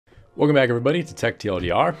Welcome back everybody to Tech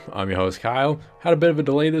TLDR. I'm your host Kyle. Had a bit of a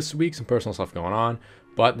delay this week, some personal stuff going on,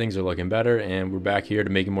 but things are looking better and we're back here to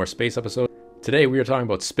making more space episodes. Today we are talking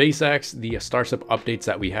about SpaceX, the Starship updates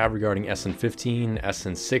that we have regarding SN15,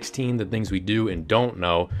 SN16, the things we do and don't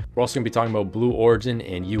know. We're also going to be talking about Blue Origin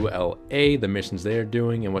and ULA, the missions they're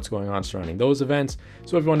doing and what's going on surrounding those events.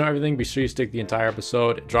 So if you want to know everything, be sure you stick the entire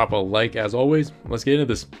episode. Drop a like as always. Let's get into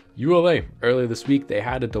this. ULA, earlier this week they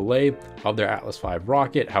had a delay of their Atlas V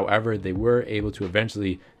rocket. However, they were able to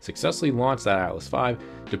eventually successfully launch that Atlas V,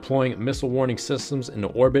 deploying missile warning systems into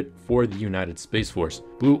orbit for the United Space Force.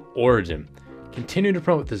 Blue Origin continue to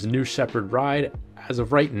promote this new Shepard ride. As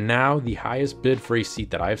of right now, the highest bid for a seat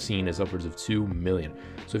that I've seen is upwards of $2 million.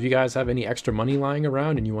 So if you guys have any extra money lying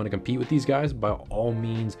around and you want to compete with these guys, by all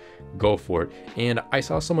means, go for it. And I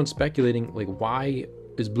saw someone speculating, like, why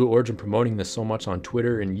is Blue Origin promoting this so much on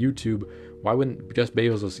Twitter and YouTube? Why wouldn't Jeff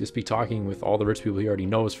Bezos just be talking with all the rich people he already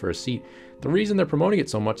knows for a seat? The reason they're promoting it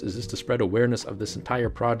so much is just to spread awareness of this entire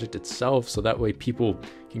project itself, so that way people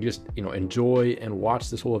can just, enjoy and watch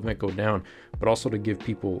this whole event go down, but also to give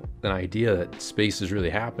people an idea that space is really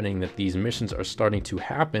happening, that these missions are starting to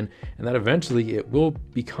happen, and that eventually it will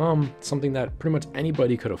become something that pretty much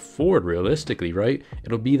anybody could afford realistically, right?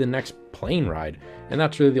 It'll be the next plane ride. And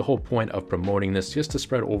that's really the whole point of promoting this, just to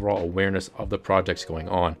spread overall awareness of the projects going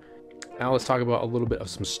on. Now let's talk about a little bit of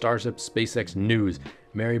some Starship SpaceX news.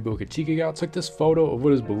 Mary Boca-Chica took this photo of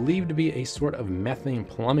what is believed to be a sort of methane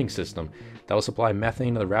plumbing system that will supply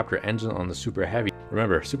methane to the Raptor engine on the Super Heavy.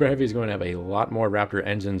 Remember, Super Heavy is going to have a lot more Raptor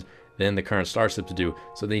engines than the current Starships do,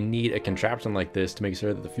 so they need a contraption like this to make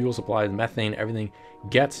sure that the fuel supply, the methane, everything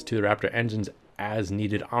gets to the Raptor engines as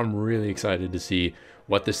needed. I'm really excited to see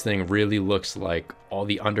what this thing really looks like, all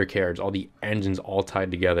the undercarriage, all the engines all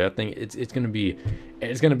tied together. I think it's gonna be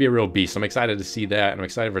a real beast. I'm excited to see that, and I'm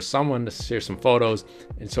excited for someone to share some photos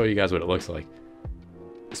and show you guys what it looks like.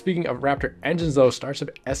 Speaking of Raptor engines though,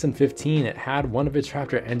 Starship SN15, it had one of its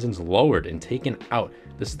Raptor engines lowered and taken out.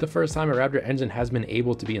 This is the first time a Raptor engine has been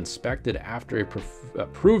able to be inspected after a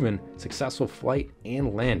proven successful flight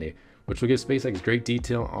and landing, which will give SpaceX great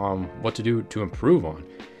detail on what to do to improve on.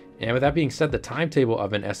 And with that being said, the timetable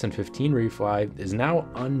of an SN15 refly is now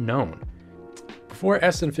unknown. Before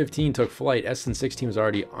SN15 took flight, SN16 was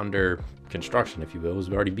already under construction, if you will. It was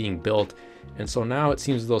already being built. And so now it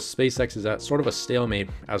seems as though SpaceX is at sort of a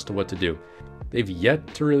stalemate as to what to do. They've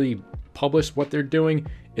yet to really publish what they're doing.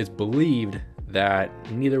 It's believed that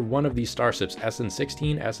neither one of these Starships,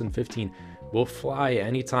 SN16, SN15, will fly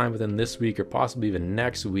anytime within this week or possibly even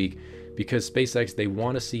next week, because SpaceX, they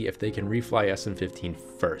want to see if they can refly SN15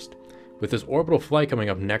 first. With this orbital flight coming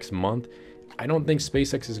up next month, I don't think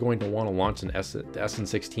SpaceX is going to want to launch an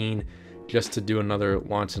SN16 just to do another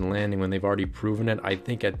launch and landing when they've already proven it. I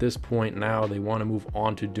think at this point now they want to move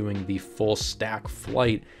on to doing the full stack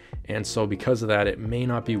flight, and so because of that, it may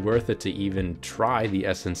not be worth it to even try the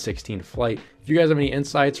SN16 flight. If you guys have any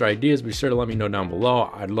insights or ideas, be sure to let me know down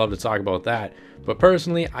below. I'd love to talk about that. But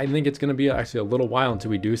personally, I think it's going to be actually a little while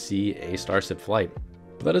until we do see a Starship flight.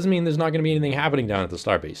 But that doesn't mean there's not going to be anything happening down at the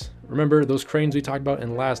Starbase. Remember those cranes we talked about in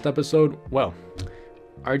the last episode? Well,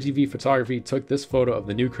 RGV Photography took this photo of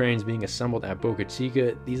the new cranes being assembled at Boca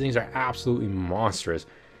Chica. These things are absolutely monstrous.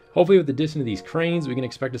 Hopefully with the addition of these cranes, we can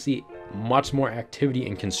expect to see much more activity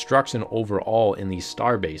and construction overall in the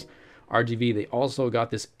Starbase. RGV, they also got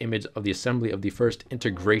this image of the assembly of the first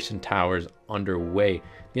integration towers underway.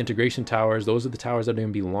 The integration towers, those are the towers that are going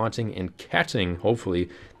to be launching and catching, hopefully,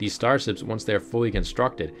 these Starships once they're fully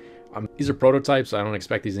constructed. These are prototypes, so I don't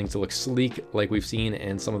expect these things to look sleek like we've seen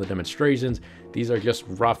in some of the demonstrations. These are just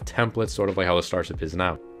rough templates, sort of like how the Starship is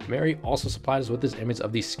now. Mary also supplied us with this image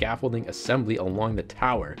of the scaffolding assembly along the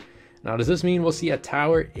tower. Now, does this mean we'll see a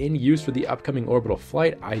tower in use for the upcoming orbital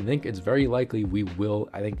flight? I think it's very likely we will.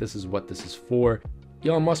 I think this is what this is for.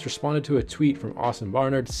 Elon Musk responded to a tweet from Austin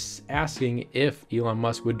Barnard asking if Elon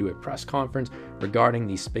Musk would do a press conference regarding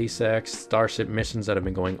the SpaceX Starship missions that have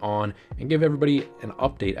been going on and give everybody an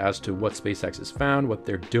update as to what SpaceX has found, what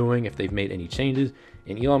they're doing, if they've made any changes.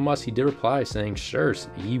 And Elon Musk, he did reply saying, sure,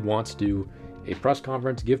 he wants to do a press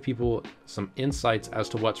conference, give people some insights as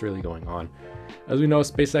to what's really going on. As we know,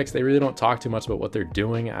 SpaceX, they really don't talk too much about what they're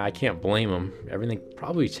doing. I can't blame them. Everything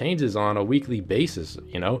probably changes on a weekly basis,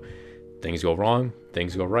 Things go wrong,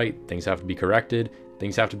 things go right, things have to be corrected,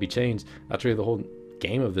 things have to be changed. That's really the whole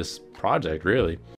game of this project, really.